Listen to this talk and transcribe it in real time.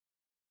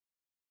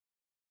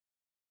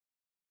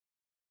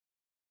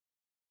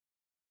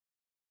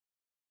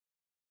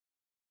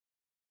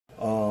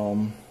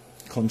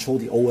control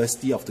the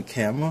OSD of the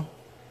camera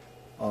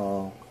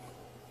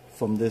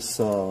from this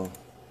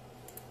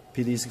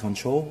PDC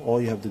control.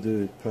 All you have to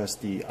do is press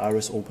the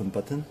iris open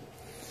button,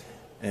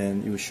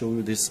 and it will show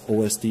you this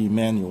OSD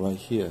menu right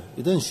here.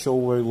 It doesn't show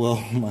very well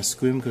on my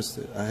screen because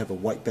I have a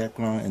white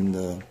background and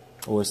the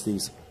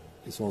OSD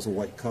is also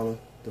white color.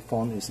 The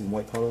font is in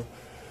white color.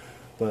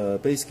 But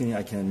basically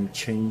I can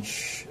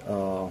change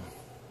all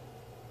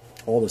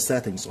the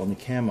settings on the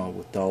camera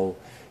without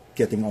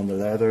getting on the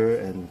ladder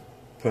and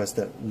press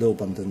that little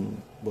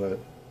button where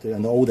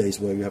in the old days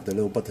where you have the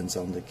little buttons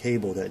on the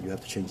cable that you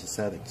have to change the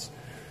settings.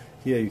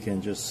 Here you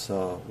can just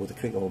with a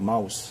click of a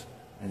mouse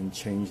and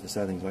change the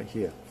settings right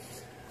here.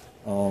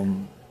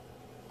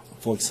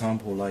 For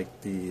example,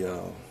 like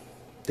the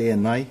day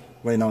and night,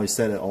 right now it's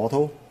set at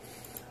auto.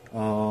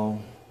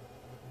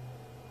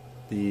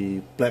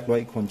 The black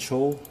light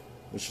control,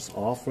 which is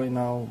off right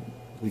now,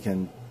 we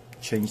can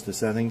change the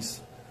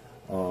settings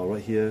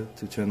right here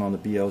to turn on the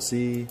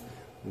BLC.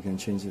 We can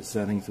change the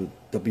setting to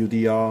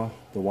WDR,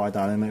 the wide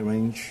dynamic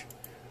range,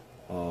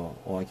 or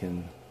I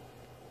can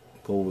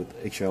go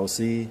with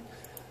HLC.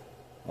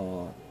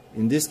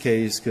 In this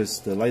case,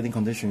 because the lighting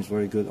condition is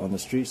very good on the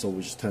street, so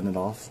we just turn it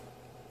off.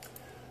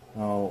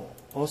 Now,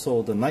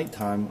 also the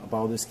nighttime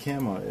about this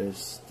camera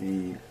is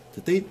the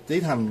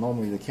daytime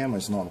normally the camera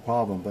is not a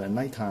problem, but at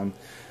nighttime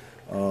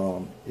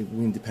it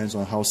really depends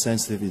on how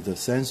sensitive the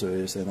sensor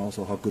is and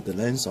also how good the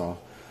lens are.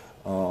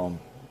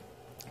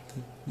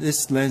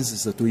 This lens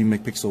is a 3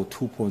 megapixel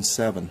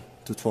 2.7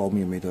 to 12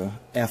 millimeter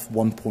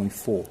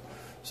f1.4,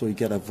 so you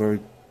get a very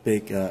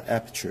big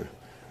aperture.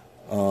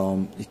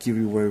 It gives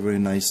you very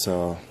nice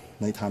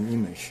nighttime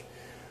image.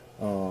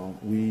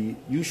 We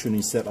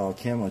usually set our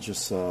camera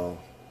just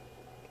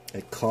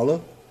at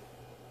color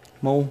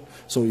mode,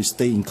 so you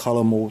stay in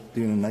color mode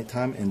during the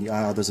nighttime, and the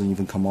IR doesn't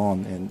even come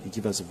on, and it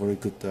gives us a very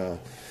good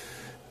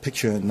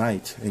picture at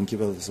night, and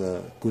give us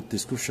a good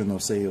description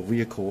of, say, a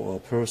vehicle or a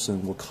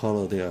person, what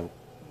color they are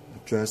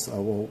dressed,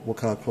 or what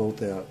color clothes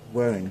they are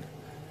wearing.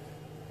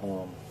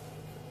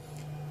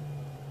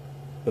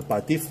 But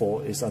by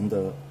default, it's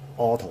under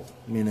auto,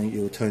 meaning it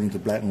will turn into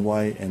black and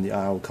white, and the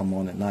IR will come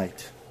on at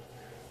night.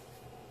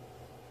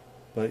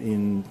 But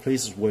in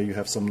places where you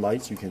have some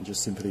lights, you can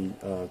just simply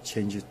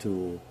change it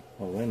to,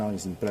 well, right now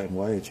it's in black and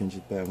white, you change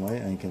it black and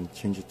white, and you can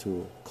change it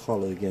to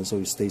color again, so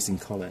it stays in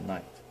color at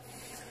night.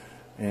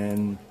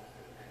 And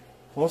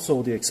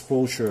also the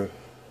exposure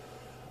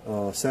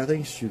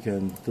settings, you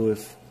can do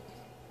it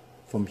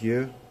from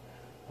here.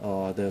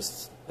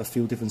 There's a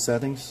few different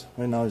settings.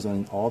 Right now it's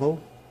on auto.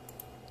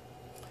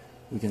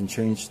 We can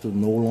change to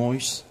no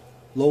noise.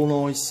 Low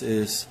noise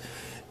is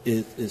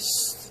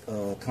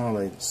kind of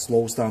like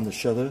slows down the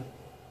shutter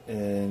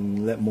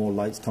and let more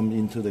lights come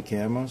into the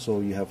camera,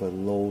 so you have a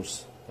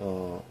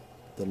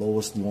the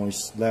lowest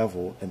noise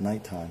level at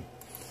nighttime.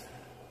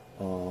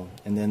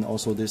 And then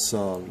also this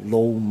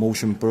low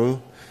motion blur.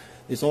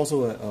 It's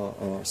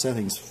also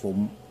settings for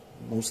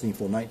mostly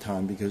for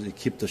nighttime because it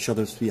keeps the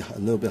shutter speed a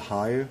little bit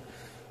higher,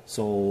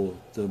 so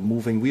the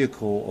moving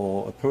vehicle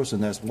or a person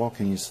that's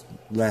walking is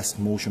less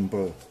motion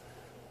blur,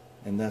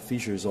 and that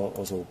feature is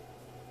also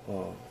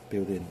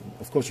built in.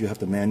 Of course, you have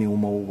the manual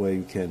mode where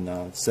you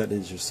can set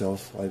it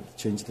yourself. I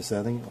changed the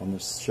setting on the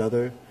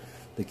shutter,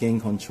 the gain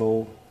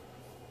control,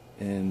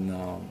 and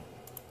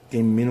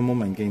gain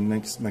minimum and gain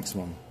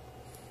maximum.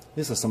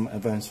 These are some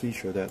advanced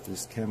features that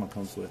this camera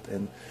comes with,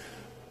 and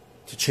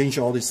to change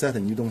all these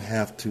settings, you don't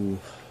have to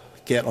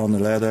get on the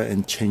ladder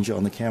and change it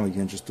on the camera. You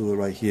can just do it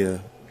right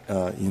here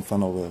in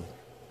front of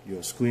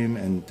your screen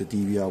and the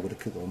DVR with a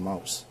click of a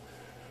mouse.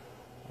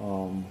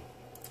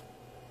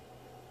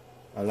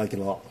 I like it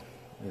a lot.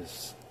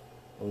 It's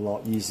a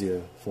lot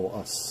easier for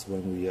us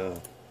when we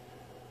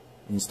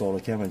install a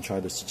camera and try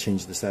to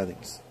change the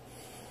settings.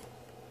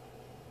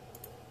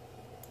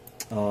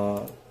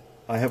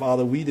 I have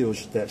other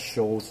videos that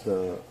shows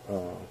the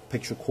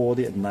picture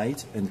quality at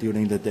night and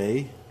during the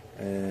day,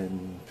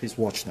 and please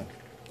watch them.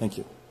 Thank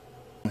you.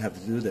 You don't have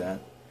to do that.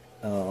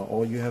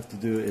 All you have to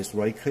do is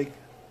right click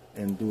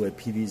and do a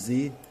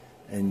PVZ,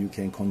 and you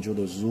can control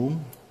the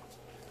zoom.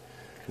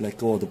 Let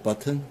go of the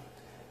button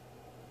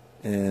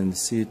and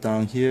see it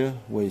down here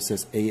where it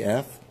says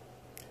AF.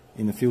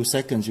 In a few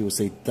seconds you will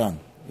say done.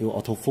 It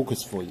will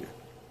autofocus for you.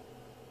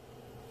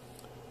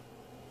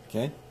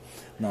 Okay,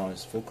 now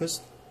it's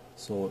focused,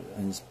 so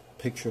and it's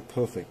picture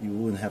perfect. You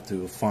wouldn't have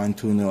to fine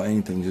tune it or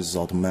anything. This is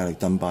automatic,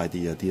 done by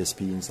the DSP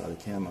inside the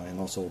camera, and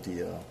also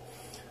the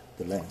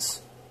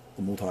lens,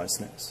 the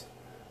motorized lens.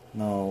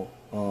 Now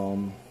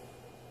I'm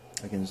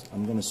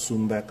going to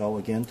zoom back out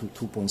again to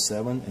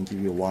 2.7 and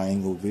give you a wide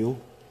angle view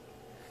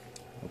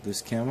of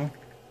this camera.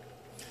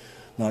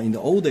 Now in the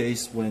old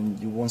days, when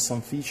you want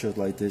some features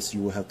like this,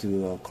 you will have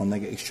to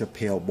connect an extra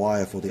pair of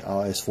wire for the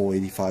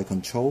RS485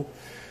 control.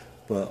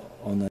 But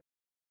on a